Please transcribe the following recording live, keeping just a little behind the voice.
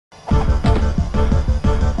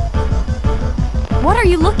What are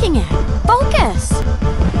you looking at? Focus!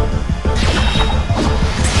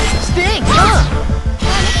 Sting!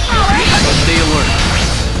 Stay alert.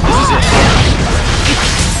 This is it.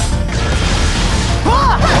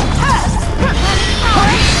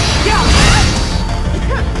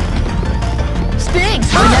 Sting!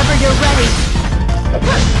 Whenever you're ready.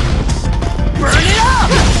 Burn it up!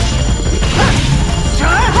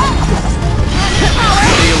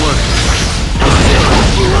 Stay alert. This is it.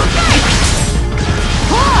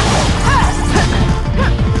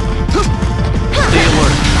 Stay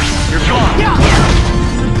alert. You're gone.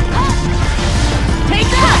 Take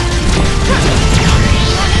that!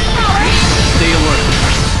 Stay alert.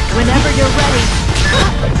 Whenever you're ready.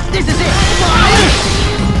 This is it! Fire!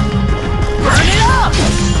 Burn it up!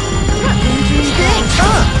 Sting!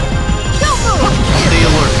 Don't move! Stay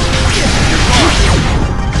alert. You're gone.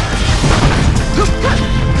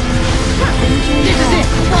 This is it!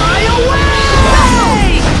 Fly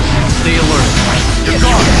away! Stay alert. You're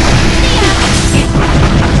gone.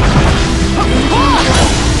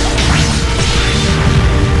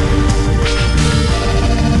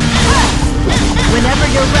 Whenever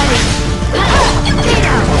you're ready.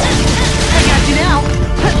 I got you now.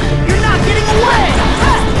 You're not getting away.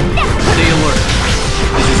 Stay alert.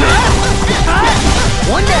 This is it.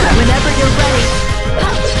 One down. Whenever you're ready.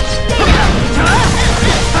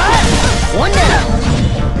 One down.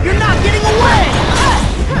 You're not getting away.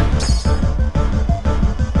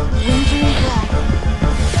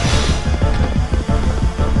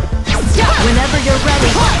 Whenever you're ready.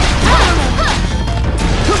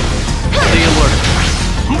 Stay alert.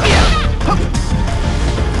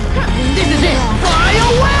 This is it! Fly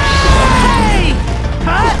away!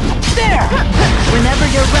 There! Whenever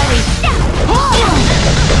you're ready.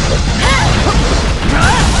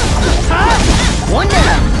 One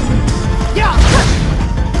down!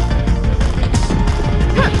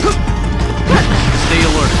 Stay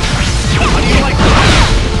alert. How do you like that?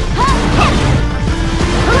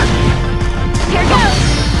 Here goes!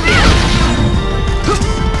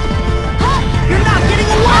 You're not getting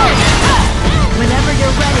away! Whenever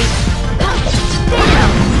you're ready.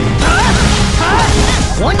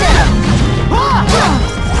 One down!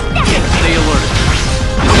 Stay alert.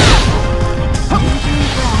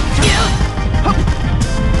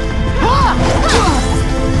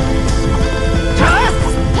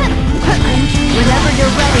 Whenever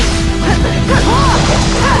you're ready.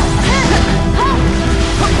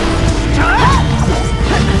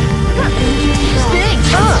 Sting!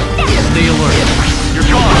 Stay alert. You're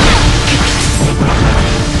gone.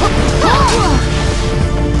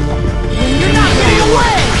 You're not getting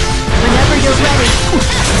away! Whenever you're ready.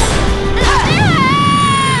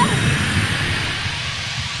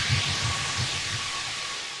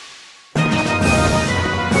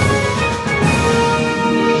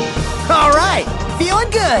 All right, feeling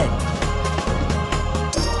good.